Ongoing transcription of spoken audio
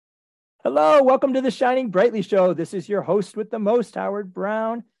Hello, welcome to the Shining Brightly Show. This is your host with the most, Howard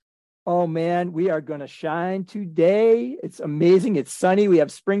Brown. Oh man, we are going to shine today. It's amazing. It's sunny. We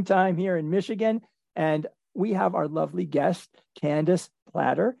have springtime here in Michigan, and we have our lovely guest, Candace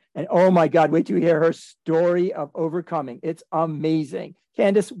Plattor. And oh my God, wait till you hear her story of overcoming. It's amazing.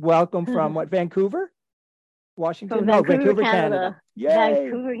 Candace, welcome from what, Vancouver, Washington? From No, Vancouver, Vancouver, Canada. Canada. Yay.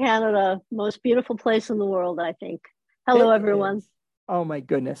 Vancouver, Canada, most beautiful place in the world, I think. It Hello, everyone. is. Oh my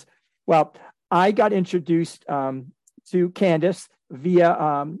goodness. Well, I got introduced to Candace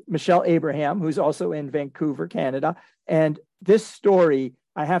via Michelle Abraham, who's also in Vancouver, Canada. And this story,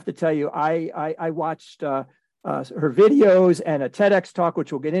 I have to tell you, I watched her videos and a TEDx talk,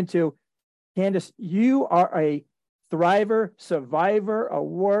 which we'll get into. Candace, you are a thriver, survivor, a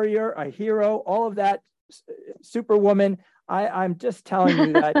warrior, a hero, all of that, superwoman. I'm just telling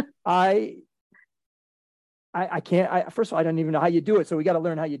you that I can't, first of all, I don't even know how you do it. So we got to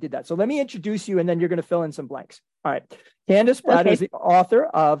learn how you did that. So let me introduce you and then you're going to fill in some blanks. All right. Candace Platt is the author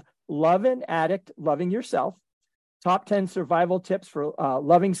of Love and Addict, Loving Yourself, Top 10 Survival Tips for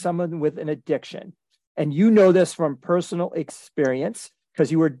Loving Someone with an Addiction. And you know this from personal experience because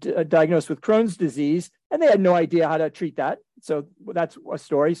you were diagnosed with Crohn's disease and they had no idea how to treat that. So that's a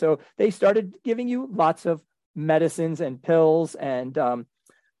story. So they started giving you lots of medicines and pills and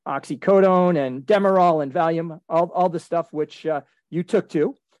oxycodone and Demerol and Valium, all the stuff which you took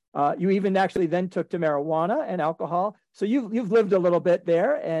to. You even actually then took to marijuana and alcohol. So you've lived a little bit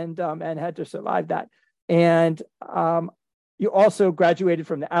there and had to survive that. And you also graduated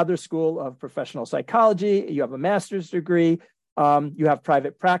from the Adler School of Professional Psychology. You have a master's degree. You have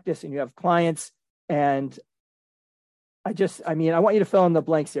private practice and you have clients. And I want you to fill in the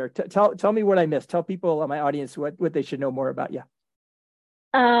blanks here. Tell me what I missed. Tell people, my audience, what they should know more about you.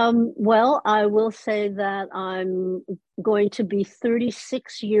 Well, I will say that I'm going to be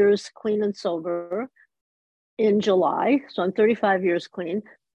 36 years clean and sober in July. So I'm 35 years clean.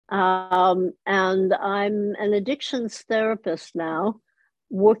 And I'm an addictions therapist now,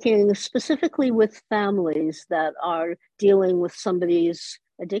 working specifically with families that are dealing with somebody's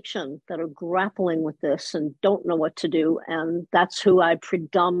addiction, that are grappling with this and don't know what to do. And that's who I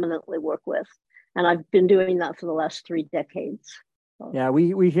predominantly work with. And I've been doing that for the last 3 decades. Yeah,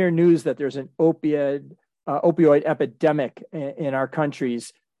 we hear news that there's an opioid epidemic in our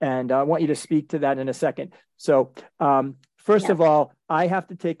countries, and I want you to speak to that in a second. So, first of all, I have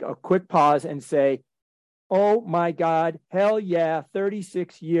to take a quick pause and say, oh my God, hell yeah,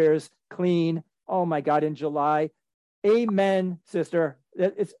 36 years clean. Oh my God, in July. Amen, sister.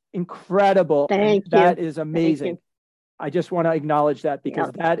 It's incredible. Thank you. That is amazing. I just want to acknowledge that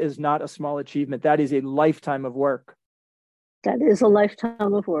because that is not a small achievement. That is a lifetime of work. That is a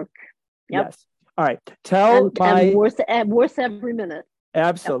lifetime of work. Yep. Yes. All right. And worth every minute.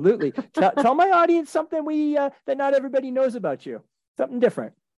 Absolutely. Yep. Tell my audience something that not everybody knows about you. Something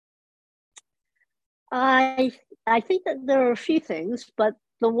different. I think that there are a few things, but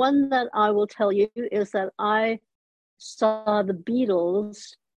the one that I will tell you is that I saw the Beatles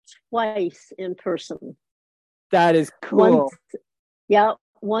twice in person. That is cool.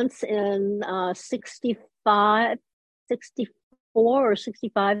 Once in 64 or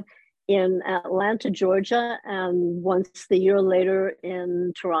 65 in Atlanta, Georgia, and once the year later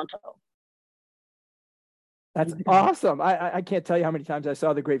in Toronto. That's awesome. I can't tell you how many times I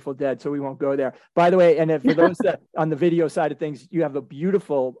saw the Grateful Dead, so we won't go there. By the way, and for those that on the video side of things, you have a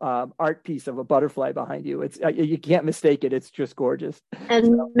beautiful art piece of a butterfly behind you. It's you can't mistake it. It's just gorgeous.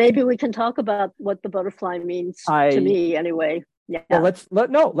 And maybe we can talk about what the butterfly means to me anyway. Yeah. Well,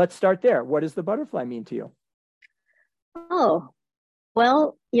 let's start there. What does the butterfly mean to you? Oh,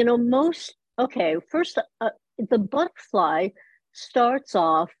 well, first, the butterfly starts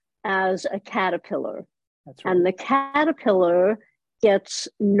off as a caterpillar. That's right. And the caterpillar gets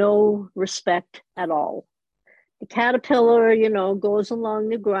no respect at all. The caterpillar, goes along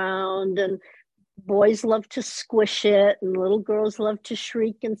the ground and boys love to squish it and little girls love to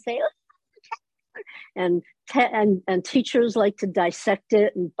shriek and say, oh, and teachers like to dissect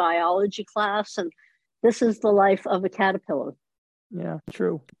it in biology class. And this is the life of a caterpillar. Yeah,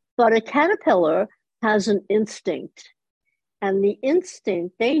 true. But a caterpillar has an instinct. And the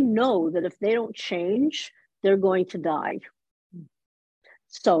instinct, they know that if they don't change, they're going to die.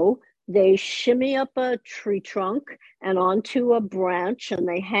 So they shimmy up a tree trunk and onto a branch and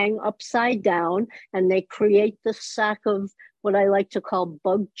they hang upside down and they create this sack of what I like to call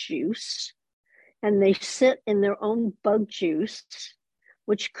bug juice. And they sit in their own bug juice,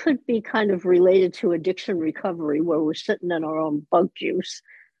 which could be kind of related to addiction recovery, where we're sitting in our own bug juice.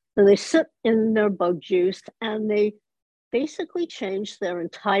 So they sit in their bug juice and they basically change their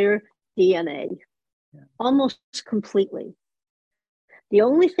entire DNA, Yeah. almost completely. The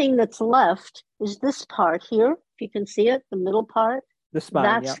only thing that's left is this part here. If you can see it, the middle part. The spine,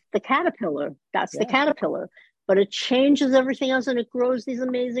 That's yeah. the caterpillar. That's the Yeah. caterpillar. But it changes everything else and it grows these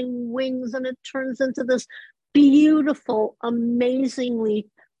amazing wings and it turns into this beautiful, amazingly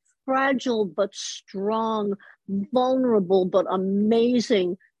fragile but strong, vulnerable but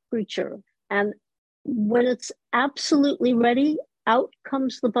amazing creature. And when it's absolutely ready, out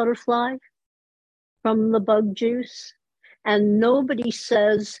comes the butterfly from the bug juice. And nobody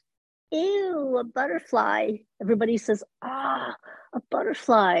says, ew, a butterfly. Everybody says, ah, a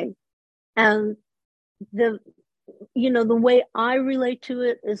butterfly. And the the way I relate to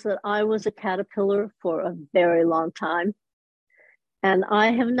it is that I was a caterpillar for a very long time. And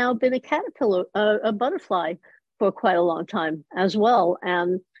I have now been a caterpillar, a butterfly for quite a long time as well.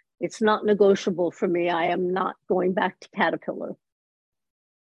 And it's not negotiable for me. I am not going back to caterpillar.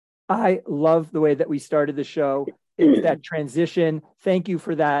 I love the way that we started the show. It's that transition. Thank you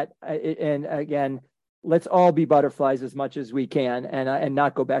for that. And again, let's all be butterflies as much as we can, and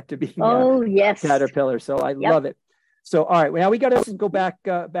not go back to being yes, caterpillar. So I love it. So all right, well, now we got to go back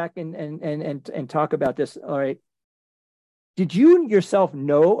and talk about this. All right. Did you yourself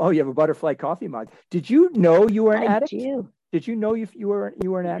know? Oh, you have a butterfly coffee mug. Did you know you were an addict? Did you know you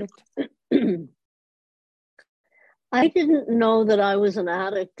were an addict? I didn't know that I was an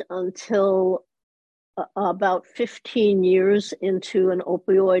addict until about 15 years into an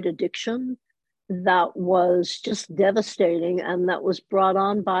opioid addiction that was just devastating, and that was brought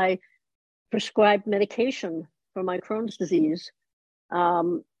on by prescribed medication for my Crohn's disease.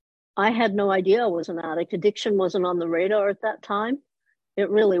 I had no idea I was an addict. Addiction wasn't on the radar at that time. It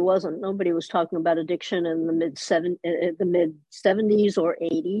really wasn't. Nobody was talking about addiction in the mid 70s or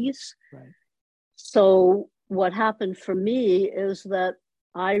 80s. Right. So what happened for me is that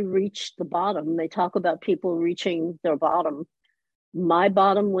I reached the bottom. They talk about people reaching their bottom. My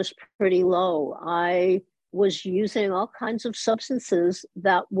bottom was pretty low. I was using all kinds of substances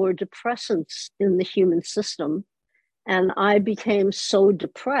that were depressants in the human system. And I became so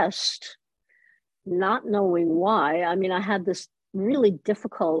depressed, not knowing why. I mean, I had this really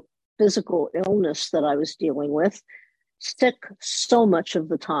difficult physical illness that I was dealing with, sick so much of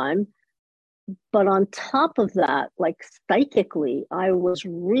the time. But on top of that, like psychically, I was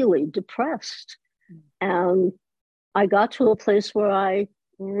really depressed. And I got to a place where I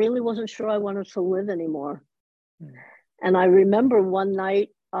really wasn't sure I wanted to live anymore. And I remember one night,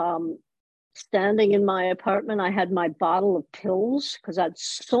 standing in my apartment, I had my bottle of pills because I had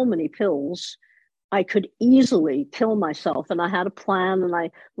so many pills. I could easily kill myself. And I had a plan and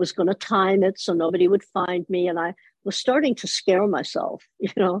I was going to time it so nobody would find me. And I was starting to scare myself,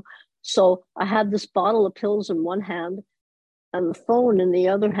 So I had this bottle of pills in one hand and the phone in the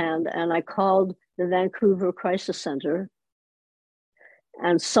other hand. And I called the Vancouver Crisis Center.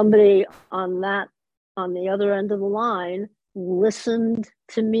 And somebody on the other end of the line listened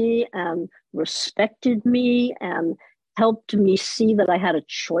to me and respected me and helped me see that I had a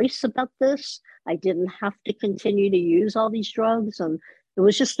choice about this. I didn't have to continue to use all these drugs, and it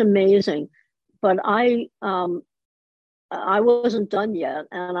was just amazing. But I wasn't done yet,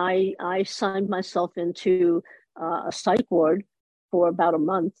 and I signed myself into a psych ward for about a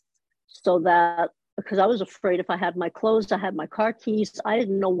month, so that because I was afraid if I had my clothes, I had my car keys, I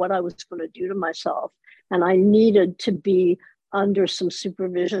didn't know what I was going to do to myself. And I needed to be under some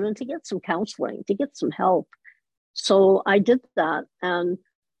supervision and to get some counseling, to get some help. So I did that. And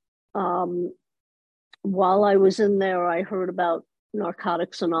while I was in there, I heard about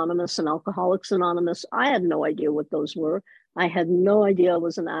Narcotics Anonymous and Alcoholics Anonymous. I had no idea what those were. I had no idea I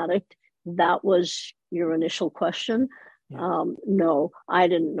was an addict. That was your initial question. Yeah. No, I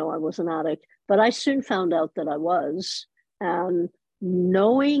didn't know I was an addict, but I soon found out that I was. And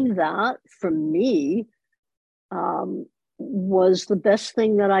knowing that for me was the best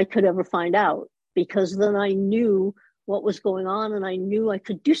thing that I could ever find out, because then I knew what was going on and I knew I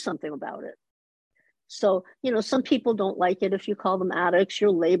could do something about it. So, some people don't like it if you call them addicts, you're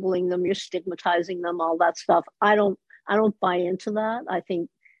labeling them, you're stigmatizing them, all that stuff. I don't buy into that. I think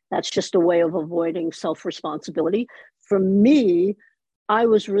that's just a way of avoiding self-responsibility. For me, I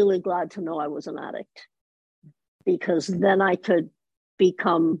was really glad to know I was an addict, because then I could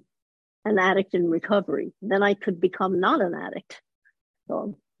become an addict in recovery. Then I could become not an addict.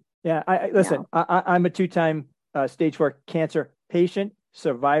 So, yeah, I'm a 2-time stage 4 cancer patient,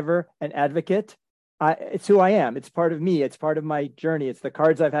 survivor, and advocate. it's who I am. It's part of me. It's part of my journey. It's the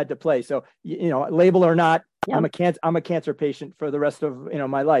cards I've had to play. So, label or not, yep. I'm a cancer patient for the rest of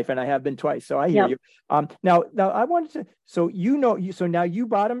my life, and I have been twice. So I hear you. Now I wanted to. So so now you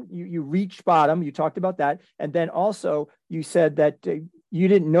reached bottom. You talked about that, and then also you said that you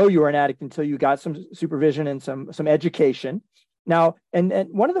didn't know you were an addict until you got some supervision and some education. Now, and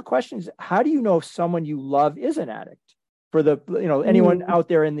one of the questions: how do you know if someone you love is an addict? For the anyone out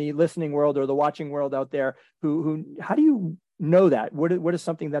there in the listening world or the watching world out there, who how do you know that? What is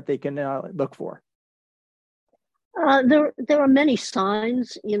something that they can look for? There are many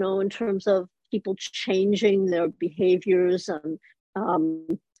signs, in terms of people changing their behaviors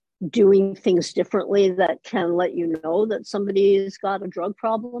and doing things differently that can let you know that somebody's got a drug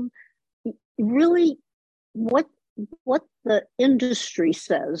problem. Really, what the industry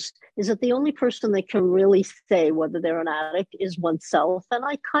says is that the only person that can really say whether they're an addict is oneself. And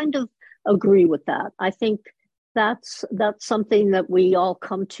I kind of agree with that. I think that's something that we all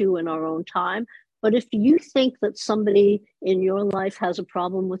come to in our own time. But if you think that somebody in your life has a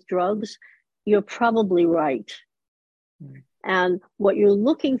problem with drugs, you're probably right. And what you're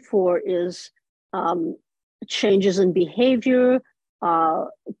looking for is changes in behavior.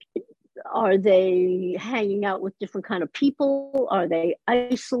 Are they hanging out with different kind of people? Are they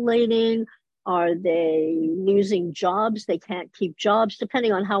isolating? Are they losing jobs? They can't keep jobs,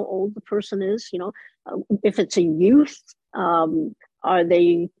 depending on how old the person is. If it's a youth, are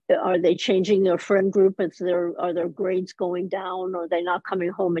they changing their friend group? Are their grades going down? Are they not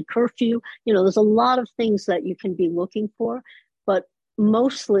coming home at curfew? There's a lot of things that you can be looking for, but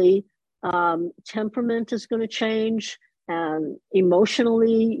mostly temperament is going to change. And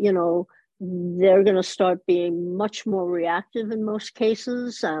emotionally, they're going to start being much more reactive in most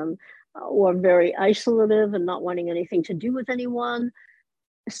cases, or very isolative and not wanting anything to do with anyone.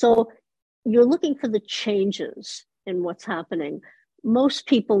 So you're looking for the changes in what's happening. Most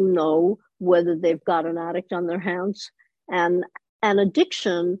people know whether they've got an addict on their hands. And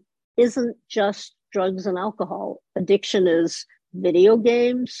addiction isn't just drugs and alcohol. Addiction is video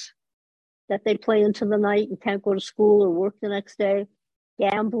games that they play into the night and can't go to school or work the next day,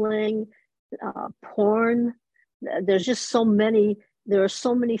 gambling, porn. There are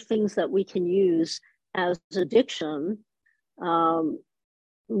so many things that we can use as addiction.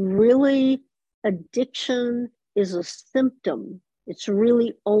 Really, addiction is a symptom. It's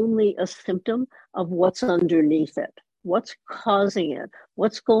really only a symptom of what's underneath it, what's causing it,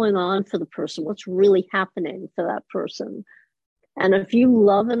 what's going on for the person, what's really happening for that person. And if you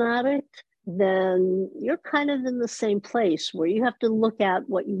love an addict, then you're kind of in the same place where you have to look at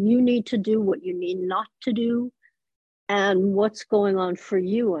what you need to do, what you need not to do, and what's going on for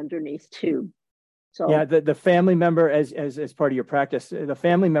you underneath too. So yeah, the family member as part of your practice, the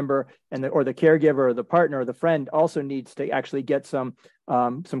family member or the caregiver or the partner or the friend also needs to actually get some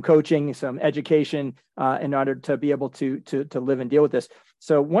coaching, some education in order to be able to live and deal with this.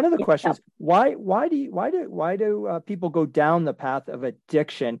 So one of the questions, why do people go down the path of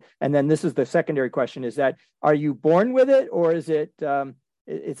addiction? And then this is the secondary question: is that, are you born with it, or is it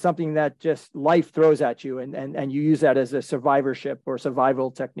it's something that just life throws at you and you use that as a survivorship or survival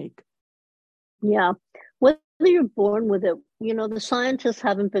technique? Yeah, whether you're born with it, the scientists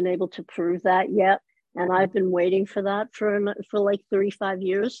haven't been able to prove that yet. And I've been waiting for that for like 35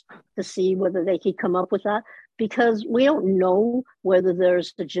 years to see whether they could come up with that, because we don't know whether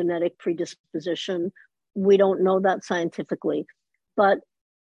there's a genetic predisposition. We don't know that scientifically. But,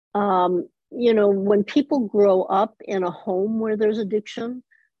 when people grow up in a home where there's addiction,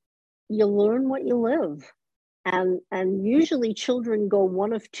 you learn what you live. And usually children go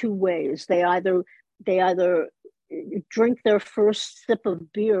one of two ways. They either drink their first sip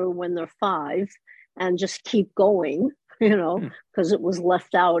of beer when they're 5 and just keep going, because it was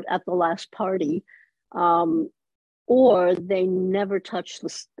left out at the last party, or they never touch the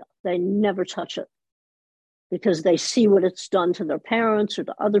stuff. They never touch it because they see what it's done to their parents or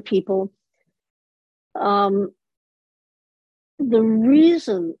to other people. The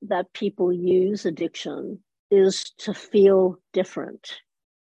reason that people use addiction is to feel different.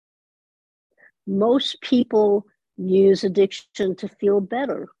 Most people use addiction to feel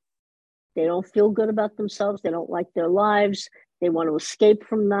better. They don't feel good about themselves. They don't like their lives. They want to escape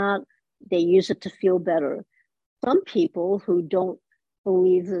from that. They use it to feel better. Some people who don't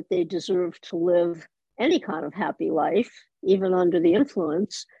believe that they deserve to live any kind of happy life, even under the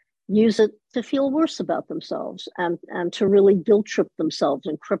influence, use it to feel worse about themselves and to really guilt trip themselves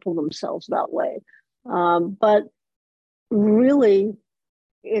and cripple themselves that way. But really,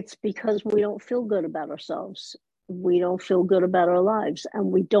 it's because we don't feel good about ourselves. we don't feel good about our lives, and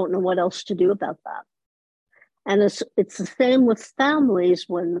we don't know what else to do about that. And it's the same with families.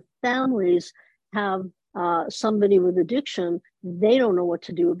 When the families have somebody with addiction, they don't know what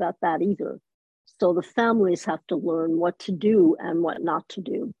to do about that either. So the families have to learn what to do and what not to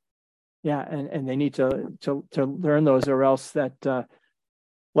do. Yeah, and they need to learn those, or else that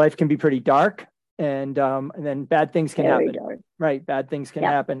life can be pretty dark, and then bad things can Very happen. dark. Right, bad things can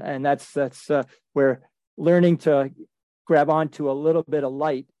happen, and that's where learning to grab onto a little bit of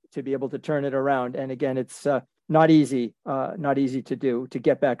light to be able to turn it around. And again, it's not easy to do, to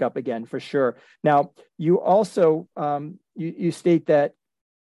get back up again, for sure. Now, you also you state that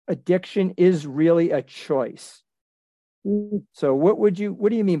addiction is really a choice. So what do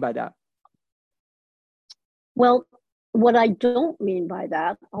you mean by that? Well, what I don't mean by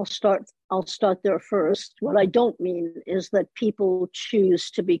that, I'll start there first. What I don't mean is that people choose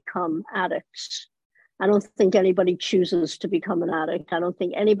to become addicts. I don't think anybody chooses to become an addict. I don't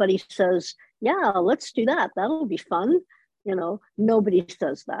think anybody says, yeah, let's do that. That'll be fun. Nobody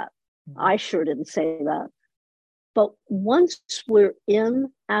says that. I sure didn't say that. But once we're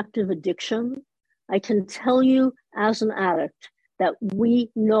in active addiction, I can tell you as an addict that we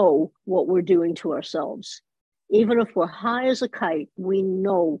know what we're doing to ourselves. Even if we're high as a kite, we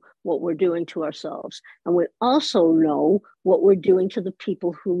know what we're doing to ourselves. And we also know what we're doing to the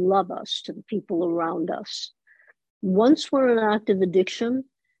people who love us, to the people around us. Once we're in active addiction,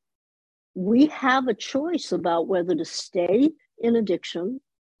 we have a choice about whether to stay in addiction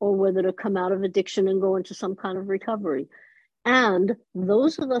or whether to come out of addiction and go into some kind of recovery. And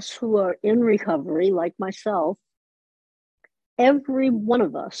those of us who are in recovery, like myself, every one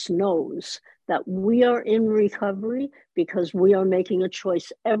of us knows that we are in recovery because we are making a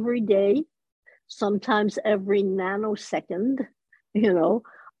choice every day, sometimes every nanosecond,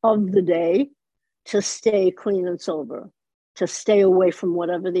 of the day, to stay clean and sober, to stay away from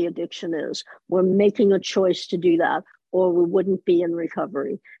whatever the addiction is. We're making a choice to do that, or we wouldn't be in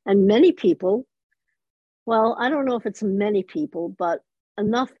recovery. And many people, well, I don't know if it's many people, but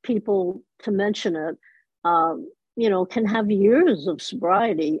enough people to mention it, can have years of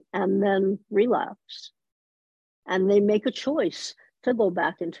sobriety and then relapse. And they make a choice to go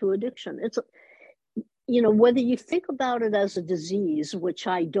back into addiction. It's, whether you think about it as a disease, which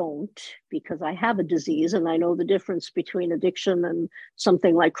I don't, because I have a disease and I know the difference between addiction and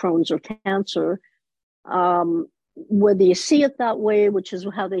something like Crohn's or cancer, whether you see it that way, which is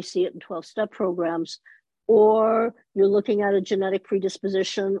how they see it in 12-step programs, or you're looking at a genetic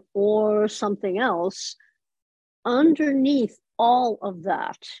predisposition or something else, underneath all of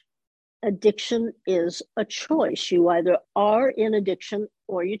that, addiction is a choice. You either are in addiction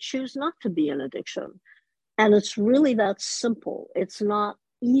or you choose not to be in addiction. And it's really that simple. It's not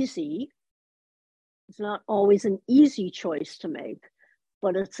easy. It's not always an easy choice to make,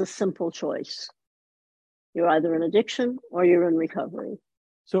 but it's a simple choice. You're either in addiction or you're in recovery.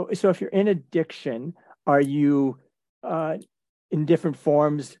 So if you're in addiction, are you in different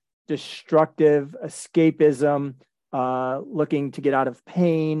forms, destructive, escapism, looking to get out of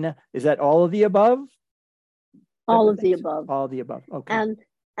pain? Is that all of the above? All of the above. All of the above. Okay.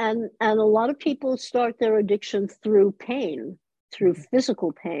 And a lot of people start their addiction through pain, through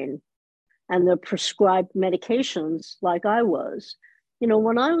physical pain, and they're prescribed medications like I was.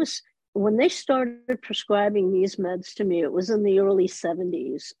 When they started prescribing these meds to me, it was in the early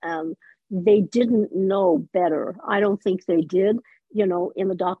 70s, and they didn't know better. I don't think they did. In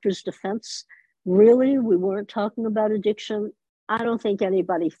the doctor's defense, really, we weren't talking about addiction. I don't think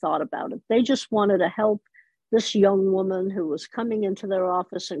anybody thought about it. They just wanted to help this young woman who was coming into their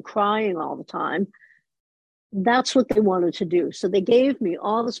office and crying all the time. That's what they wanted to do. So they gave me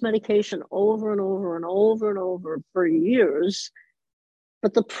all this medication over and over and over and over for years.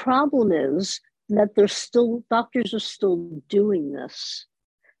 But the problem is that doctors are still doing this.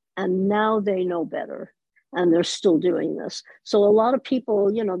 And now they know better. And they're still doing this. So a lot of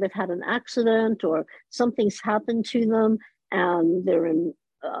people, they've had an accident or something's happened to them, and they're in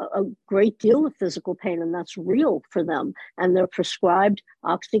a great deal of physical pain, and that's real for them. And they're prescribed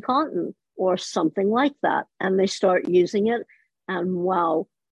OxyContin or something like that. And they start using it, and wow,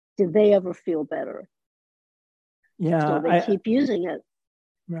 did they ever feel better? Yeah. So they keep using it.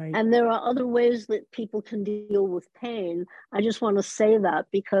 Right. And there are other ways that people can deal with pain. I just want to say that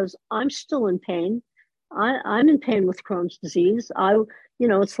because I'm still in pain. I'm in pain with Crohn's disease.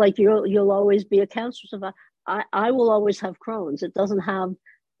 It's like you'll always be a cancer survivor. I will always have Crohn's. It doesn't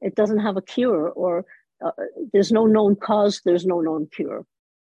have a cure, or there's no known cause. There's no known cure.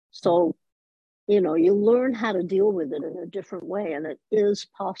 So, you learn how to deal with it in a different way, and it is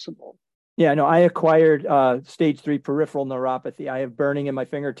possible. Yeah, no, I acquired stage 3 peripheral neuropathy. I have burning in my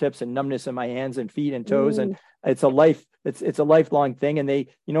fingertips and numbness in my hands and feet and toes, and it's a lifelong thing. And they,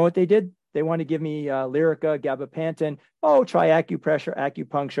 you know what they did? They want to give me Lyrica, gabapentin. Oh, try acupressure,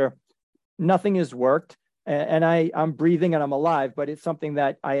 acupuncture. Nothing has worked, and I'm breathing and I'm alive, but it's something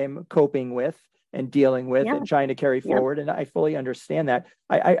that I am coping with and dealing with Yeah. and trying to carry Yep. forward. And I fully understand that.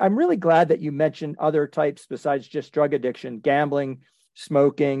 I'm really glad that you mentioned other types besides just drug addiction, gambling,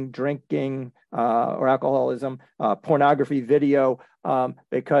 smoking, drinking, or alcoholism, pornography, video,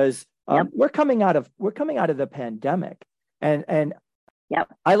 because Yep. we're coming out of the pandemic, and Yep.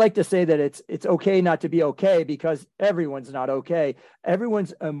 I like to say that it's okay not to be okay, because everyone's not okay.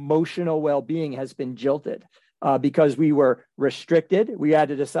 Everyone's emotional well-being has been jilted because we were restricted. We had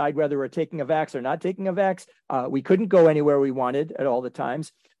to decide whether we're taking a vax or not taking a vax. We couldn't go anywhere we wanted at all the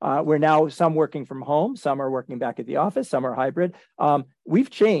times. We're now some working from home, some are working back at the office, some are hybrid. We've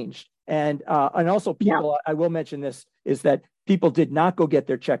changed. And also people, I will mention this, is that people did not go get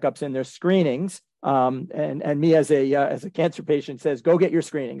their checkups and their screenings. And me as a cancer patient says, go get your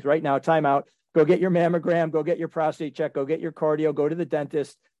screenings right now, time out, go get your mammogram, go get your prostate check, go get your cardio, go to the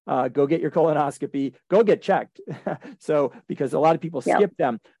dentist, go get your colonoscopy, go get checked. So, because a lot of people skip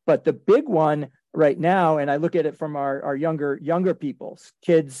them, but the big one right now, and I look at it from our younger people's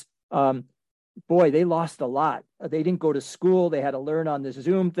kids, boy, they lost a lot. They didn't go to school. They had to learn on this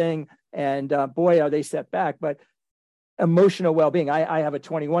Zoom thing. And boy, are they set back. But emotional well-being, I have a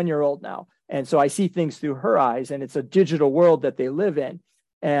 21-year-old now. And so I see things through her eyes, and it's a digital world that they live in.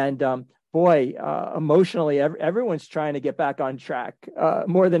 And boy, emotionally, everyone's trying to get back on track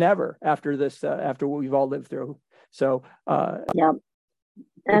more than ever after this, after what we've all lived through. So, and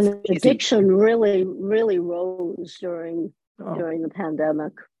addiction really, really rose during the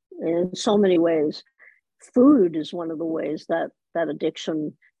pandemic in so many ways. Food is one of the ways that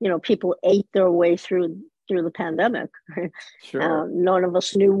addiction, people ate their way through the pandemic. Sure. None of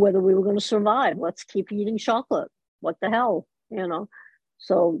us knew whether we were going to survive. Let's keep eating chocolate. What the hell,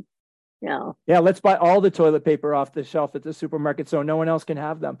 So, yeah. Let's buy all the toilet paper off the shelf at the supermarket so no one else can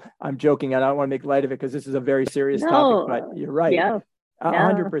have them. I'm joking. I don't want to make light of it because this is a very serious topic, but you're right. Yeah.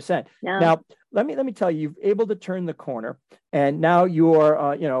 100%. Yeah. Now, let me tell you, you've able to turn the corner, and now you're,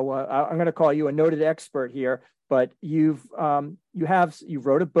 I'm going to call you a noted expert here. But you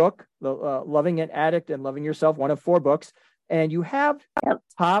wrote a book, Loving an Addict and Loving Yourself, one of 4 books, and you have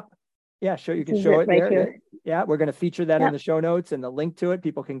top. Yeah, sure. You can show it right there. Here. Yeah, we're going to feature that in the show notes and the link to it.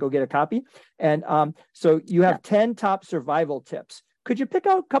 People can go get a copy. And so you have 10 top survival tips. Could you pick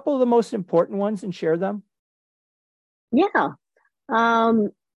out a couple of the most important ones and share them? Yeah.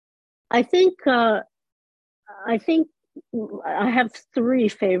 I think I have 3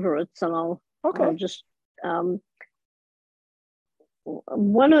 favorites, and I'll just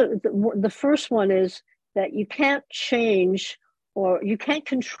one of the first one is that you can't change or you can't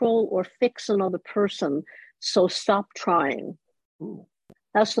control or fix another person, so stop trying. Ooh.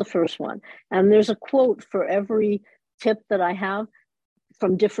 That's the first one. And there's a quote for every tip that I have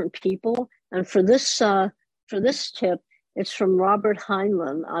from different people. And for this tip, it's from Robert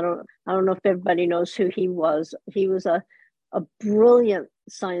Heinlein. I don't know if everybody knows who he was. He was a brilliant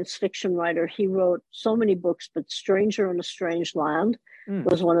science fiction writer. He wrote so many books, but Stranger in a Strange Land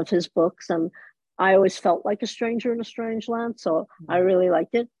was one of his books. And I always felt like a stranger in a strange land, so I really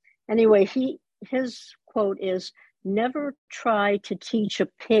liked it. Anyway, his quote is, "Never try to teach a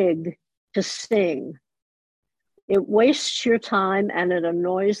pig to sing. It wastes your time and it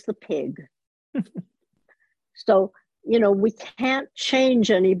annoys the pig." So, we can't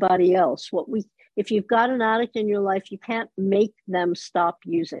change anybody else. If you've got an addict in your life, you can't make them stop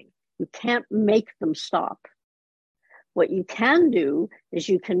using. You can't make them stop. What you can do is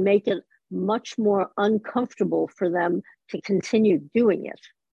you can make it much more uncomfortable for them to continue doing it.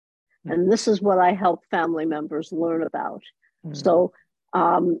 And this is what I help family members learn about. So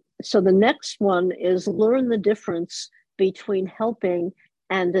the next one is learn the difference between helping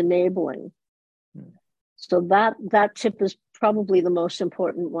and enabling. So that tip is probably the most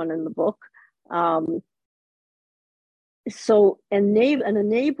important one in the book. So an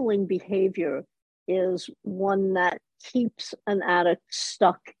enabling behavior is one that keeps an addict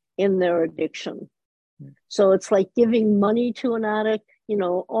stuck in their addiction. So it's like giving money to an addict,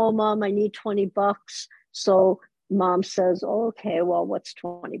 "Oh, Mom, I need $20. So mom says, "Oh, okay, well, what's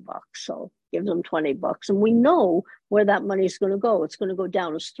 $20? So gives them $20. And we know where that money is going to go. It's going to go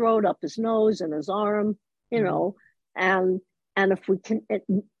down his throat, up his nose, and his arm, and if we can,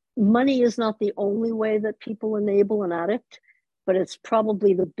 money is not the only way that people enable an addict, but it's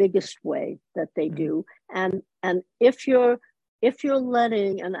probably the biggest way that they do. And if you're if you're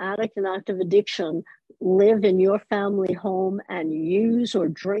letting an addict in active addiction live in your family home and use or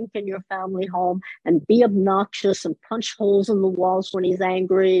drink in your family home and be obnoxious and punch holes in the walls when he's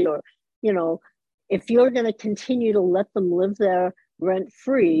angry, or, if you're going to continue to let them live there rent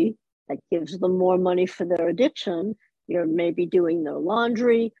free, that gives them more money for their addiction. You're maybe doing their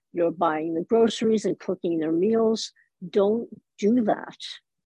laundry, you're buying the groceries and cooking their meals. Don't do that.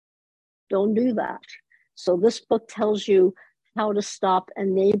 Don't do that. So this book tells you how to stop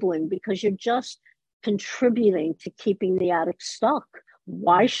enabling, because you're just contributing to keeping the addict stuck.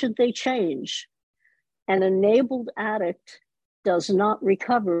 Why should they change? An enabled addict does not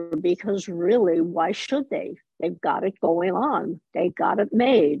recover, because really, why should they? They've got it going on. They got it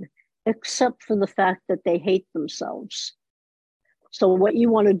made, except for the fact that they hate themselves. So what you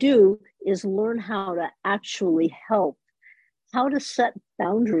want to do is learn how to actually help, how to set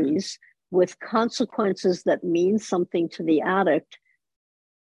boundaries with consequences that mean something to the addict.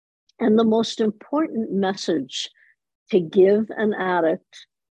 And the most important message to give an addict,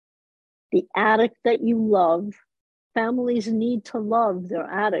 the addict that you love, families need to love their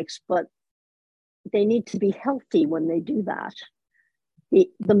addicts, but they need to be healthy when they do that.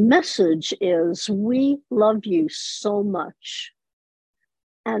 The message is, we love you so much.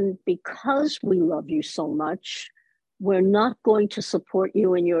 And because we love you so much, we're not going to support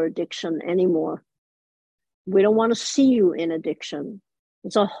you in your addiction anymore. We don't want to see you in addiction.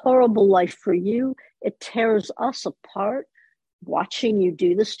 It's a horrible life for you. It tears us apart watching you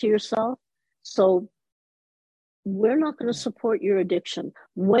do this to yourself. So we're not going to support your addiction.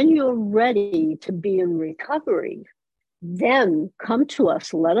 When you're ready to be in recovery, then come to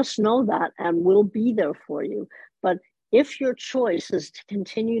us, let us know that, and we'll be there for you. But if your choice is to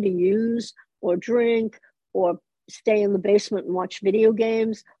continue to use or drink or stay in the basement and watch video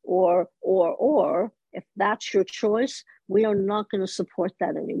games, or if that's your choice, we are not going to support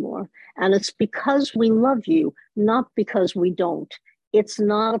that anymore. And it's because we love you, not because we don't. It's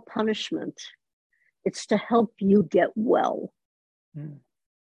not a punishment. It's to help you get well. Mm.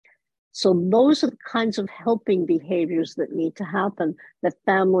 So those are the kinds of helping behaviors that need to happen, that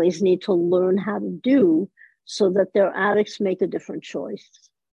families need to learn how to do, so that their addicts make a different choice.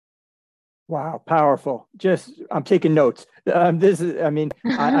 Wow, powerful. I'm taking notes. I have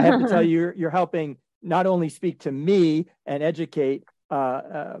to tell you, you're helping not only speak to me and educate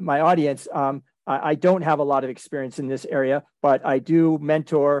my audience. I don't have a lot of experience in this area, but I do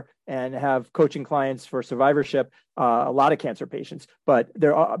mentor and have coaching clients for survivorship, a lot of cancer patients. But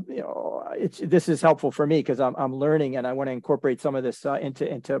there are, this is helpful for me because I'm learning, and I want to incorporate some of this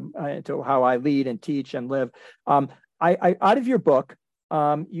into how I lead and teach and live. I out of your book,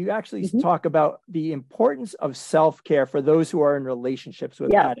 you actually talk about the importance of self-care for those who are in relationships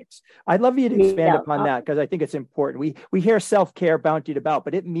with addicts. I'd love you to expand upon that, because I think it's important. We hear self-care bountied about,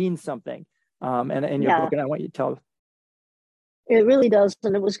 but it means something. And in your book, and I want you to tell. It really does.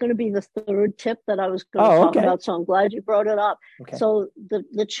 And it was going to be the third tip that I was going to talk about. So I'm glad you brought it up. Okay. So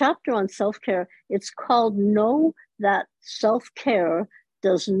the chapter on self-care, it's called Know That Self-Care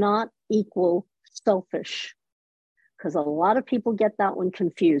Does Not Equal Selfish. Because a lot of people get that one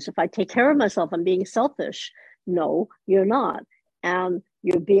confused. If I take care of myself, I'm being selfish. No, you're not. And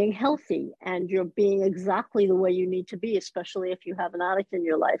you're being healthy, and you're being exactly the way you need to be, especially if you have an addict in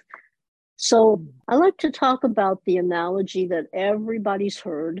your life. So I like to talk about the analogy that everybody's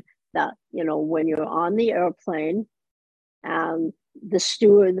heard, that, when you're on the airplane and the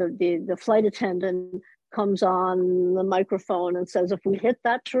steward, the flight attendant comes on the microphone and says, if we hit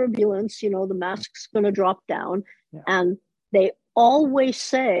that turbulence, the mask's going to drop down. Yeah. And they always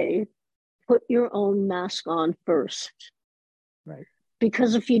say, put your own mask on first. Right.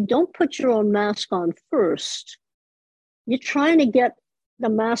 Because if you don't put your own mask on first, you're trying to get the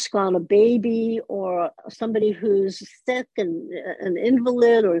mask on a baby or somebody who's sick and an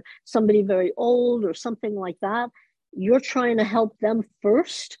invalid, or somebody very old or something like that. You're trying to help them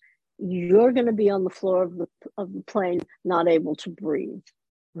first. You're going to be on the floor of the plane, not able to breathe.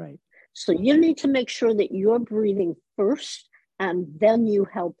 Right. So you need to make sure that you're breathing first, and then you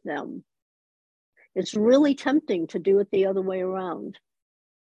help them. It's really tempting to do it the other way around.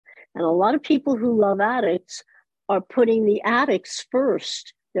 And a lot of people who love addicts are putting the addicts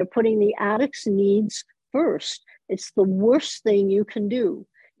first. They're putting the addicts' needs first. It's the worst thing you can do.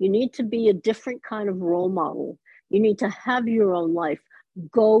 You need to be a different kind of role model. You need to have your own life.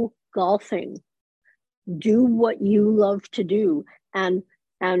 Go golfing. Do what you love to do, and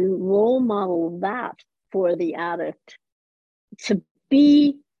role model that for the addict. To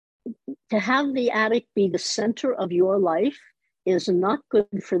have the addict be the center of your life is not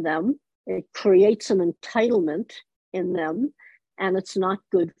good for them. It creates an entitlement in them. and it's not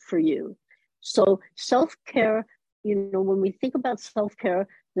good for you. So self-care, when we think about self-care,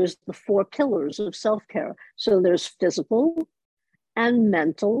 there's the 4 pillars of self-care. So there's physical and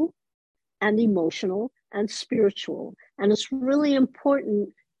mental and emotional and spiritual. And it's really important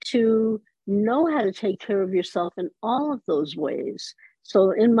to know how to take care of yourself in all of those ways.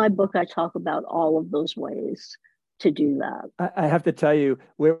 So in my book, I talk about all of those ways to do that. I have to tell you,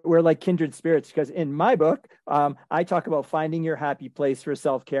 we're like kindred spirits, because in my book, I talk about finding your happy place for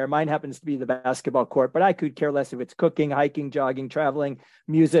self-care. Mine happens to be the basketball court, but I could care less if it's cooking, hiking, jogging, traveling,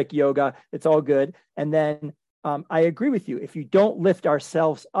 music, yoga. It's all good. And then I agree with you. If you don't lift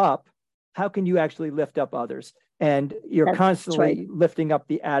ourselves up, how can you actually lift up others? And you're constantly lifting up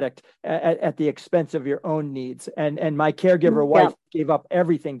the addict at the expense of your own needs. And my caregiver wife gave up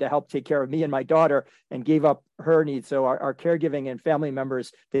everything to help take care of me and my daughter, and gave up her needs. So our caregiving and family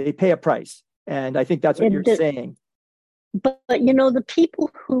members, they pay a price. And I think that's what you're saying. But the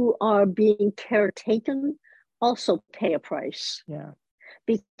people who are being caretaken also pay a price. Yeah.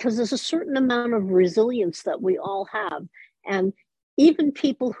 Because there's a certain amount of resilience that we all have. And even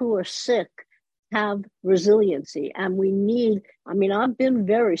people who are sick have resiliency, and I've been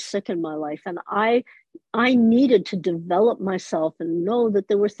very sick in my life, and I needed to develop myself and know that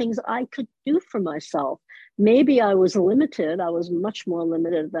there were things I could do for myself. Maybe I was limited. I was much more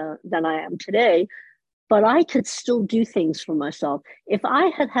limited than I am today, but I could still do things for myself. If I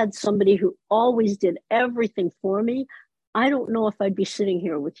had had somebody who always did everything for me, I don't know if I'd be sitting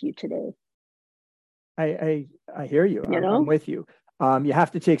here with you today. I hear you. I'm with you. You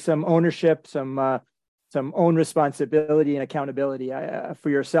have to take some ownership, some own responsibility and accountability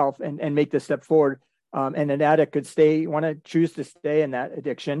for yourself, and make this step forward. And an addict could want to choose to stay in that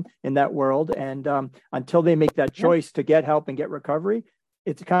addiction, in that world. And until they make that choice to get help and get recovery,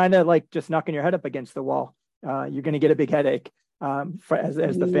 it's kind of like just knocking your head up against the wall. You're going to get a big headache as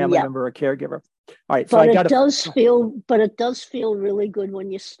the family member or caregiver. All right. So but it does feel really good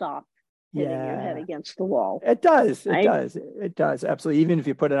when you stop hitting your head against the wall. It does. Right? It does. Absolutely. Even if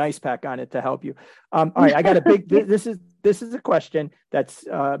you put an ice pack on it to help you. All right. I got a big, this is a question that's,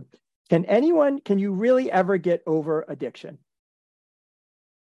 can you really ever get over addiction?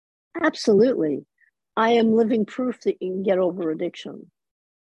 Absolutely. I am living proof that you can get over addiction.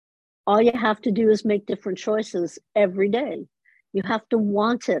 All you have to do is make different choices every day. You have to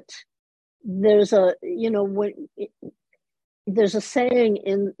want it. There's a saying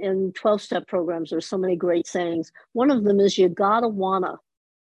in 12-step programs. There's so many great sayings. One of them is you got to want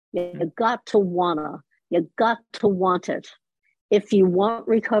it. If you want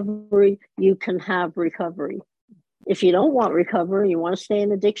recovery, you can have recovery. If you don't want recovery, you want to stay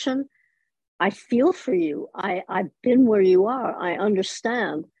in addiction, I feel for you. I've been where you are. I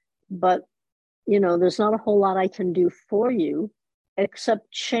understand. But, there's not a whole lot I can do for you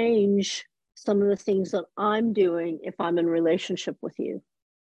except change some of the things that I'm doing if I'm in relationship with you.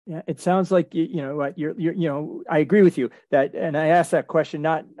 Yeah, it sounds like I agree with you that, and I asked that question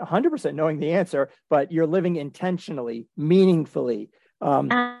not 100% knowing the answer, but you're living intentionally, meaningfully.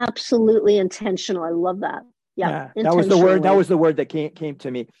 Absolutely intentional. I love that. Yeah, that was the word. That was the word that came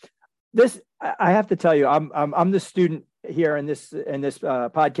to me. This, I have to tell you, I'm the student here in this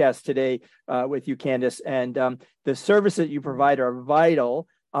podcast today with you, Candace, and the services that you provide are vital.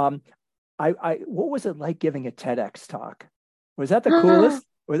 What was it like giving a TEDx talk? Was that the coolest?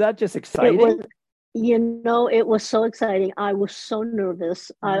 Was that just exciting? It was so exciting. I was so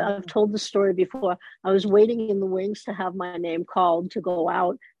nervous. I've told the story before. I was waiting in the wings to have my name called to go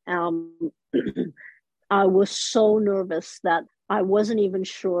out. I was so nervous that I wasn't even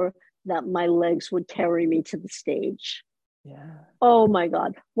sure that my legs would carry me to the stage. Yeah. Oh my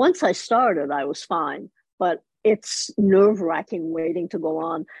God. Once I started, I was fine, but it's nerve-wracking waiting to go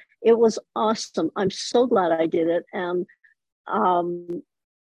on. It was awesome. I'm so glad I did it. And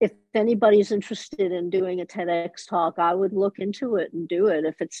if anybody's interested in doing a TEDx talk, I would look into it and do it.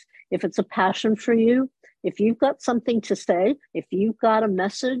 If it's a passion for you, if you've got something to say, if you've got a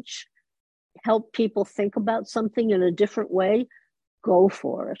message, help people think about something in a different way, go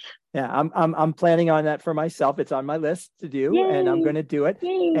for it. Yeah, I'm planning on that for myself. It's on my list to do. Yay. And I'm going to do it.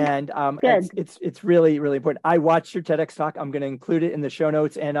 Yay. And it's really, really important. I watched your TEDx talk. I'm going to include it in the show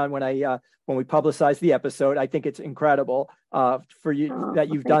notes and on when we publicize the episode. I think it's incredible for you that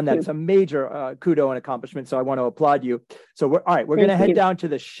you've done that. It's a major kudo and accomplishment. So I want to applaud you. So we're going to head down to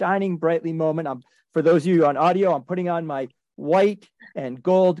the shining brightly moment. For those of you on audio, I'm putting on my white and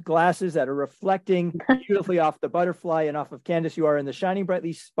gold glasses that are reflecting beautifully off the butterfly and off of Candace. You are in the shining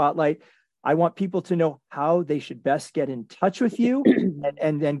brightly spotlight. I want people to know how they should best get in touch with you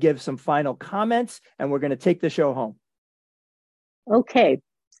and then give some final comments. And we're going to take the show home. Okay.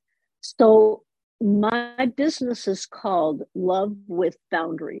 So my business is called Love with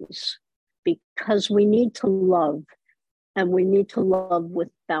Boundaries because we need to love, and we need to love with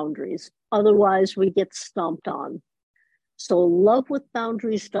boundaries. Otherwise, we get stomped on. So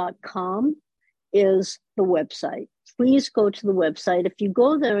lovewithboundaries.com is the website. Please go to the website. If you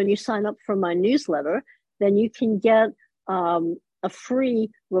go there and you sign up for my newsletter, then you can get a free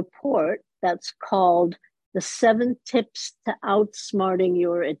report that's called The 7 Tips to Outsmarting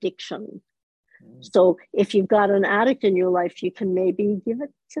Your Addiction. So if you've got an addict in your life, you can maybe give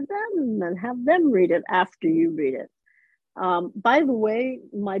it to them and have them read it after you read it. By the way,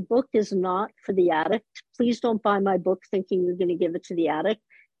 my book is not for the addict. Please don't buy my book thinking you're going to give it to the addict.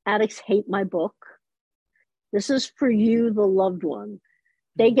 Addicts hate my book. This is for you, the loved one.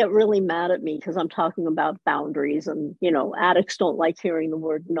 They get really mad at me because I'm talking about boundaries, and addicts don't like hearing the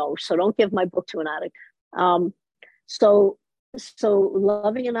word no. So don't give my book to an addict. So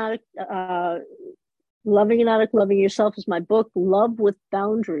loving an addict, loving yourself is my book.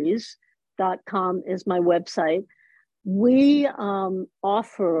 Lovewithboundaries.com is my website. We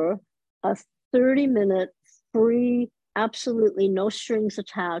offer a 30-minute free, absolutely no strings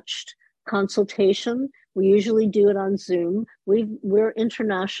attached consultation. We usually do it on Zoom. We're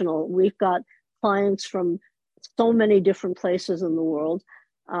international. We've got clients from so many different places in the world.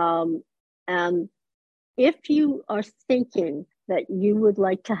 And if you are thinking that you would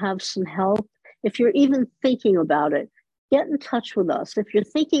like to have some help, if you're even thinking about it, get in touch with us. If you're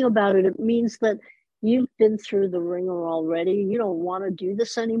thinking about it, it means that you've been through the ringer already. You don't want to do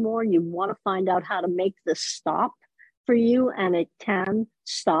this anymore. You want to find out how to make this stop for you, and it can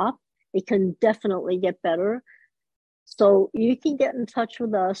stop. It can definitely get better. So you can get in touch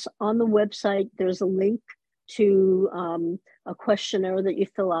with us on the website. There's a link to a questionnaire that you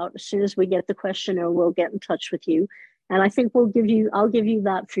fill out. As soon as we get the questionnaire, we'll get in touch with you. And I think I'll give you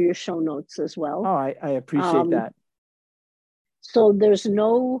that for your show notes as well. Oh, I appreciate that. So there's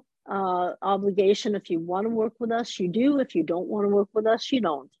no obligation. If you want to work with us, you do. If you don't want to work with us, you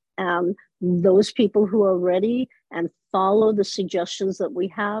don't. And those people who are ready and follow the suggestions that we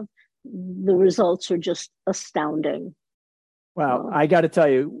have, the results are just astounding. Wow. I got to tell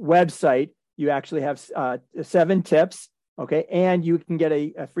you, website, you actually have 7 tips. Okay. And you can get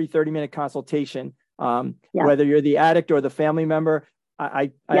a free 30-minute consultation. Whether you're the addict or the family member,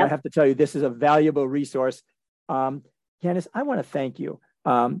 I have to tell you, this is a valuable resource. Candace, I want to thank you.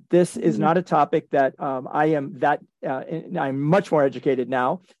 This is not a topic that I'm much more educated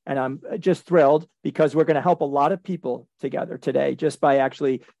now, and I'm just thrilled because we're going to help a lot of people together today just by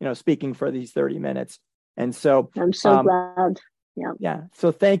actually, speaking for these 30 minutes. And so I'm so glad. Yeah.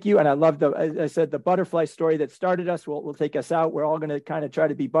 So thank you. And I love as I said, the butterfly story that started us will take us out. We're all going to kind of try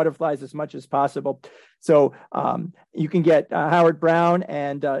to be butterflies as much as possible. So you can get Howard Brown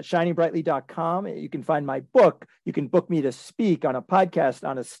and shiningbrightly.com. You can find my book. You can book me to speak on a podcast,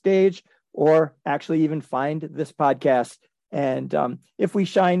 on a stage, or actually even find this podcast. And if we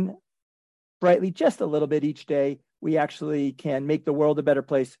shine brightly just a little bit each day, we actually can make the world a better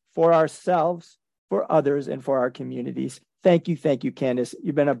place for ourselves, for others, and for our communities. Thank you, Candace.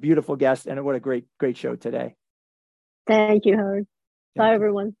 You've been a beautiful guest, and what a great show today. Thank you, Howard. Bye,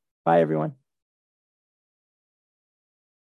 everyone. Bye, everyone.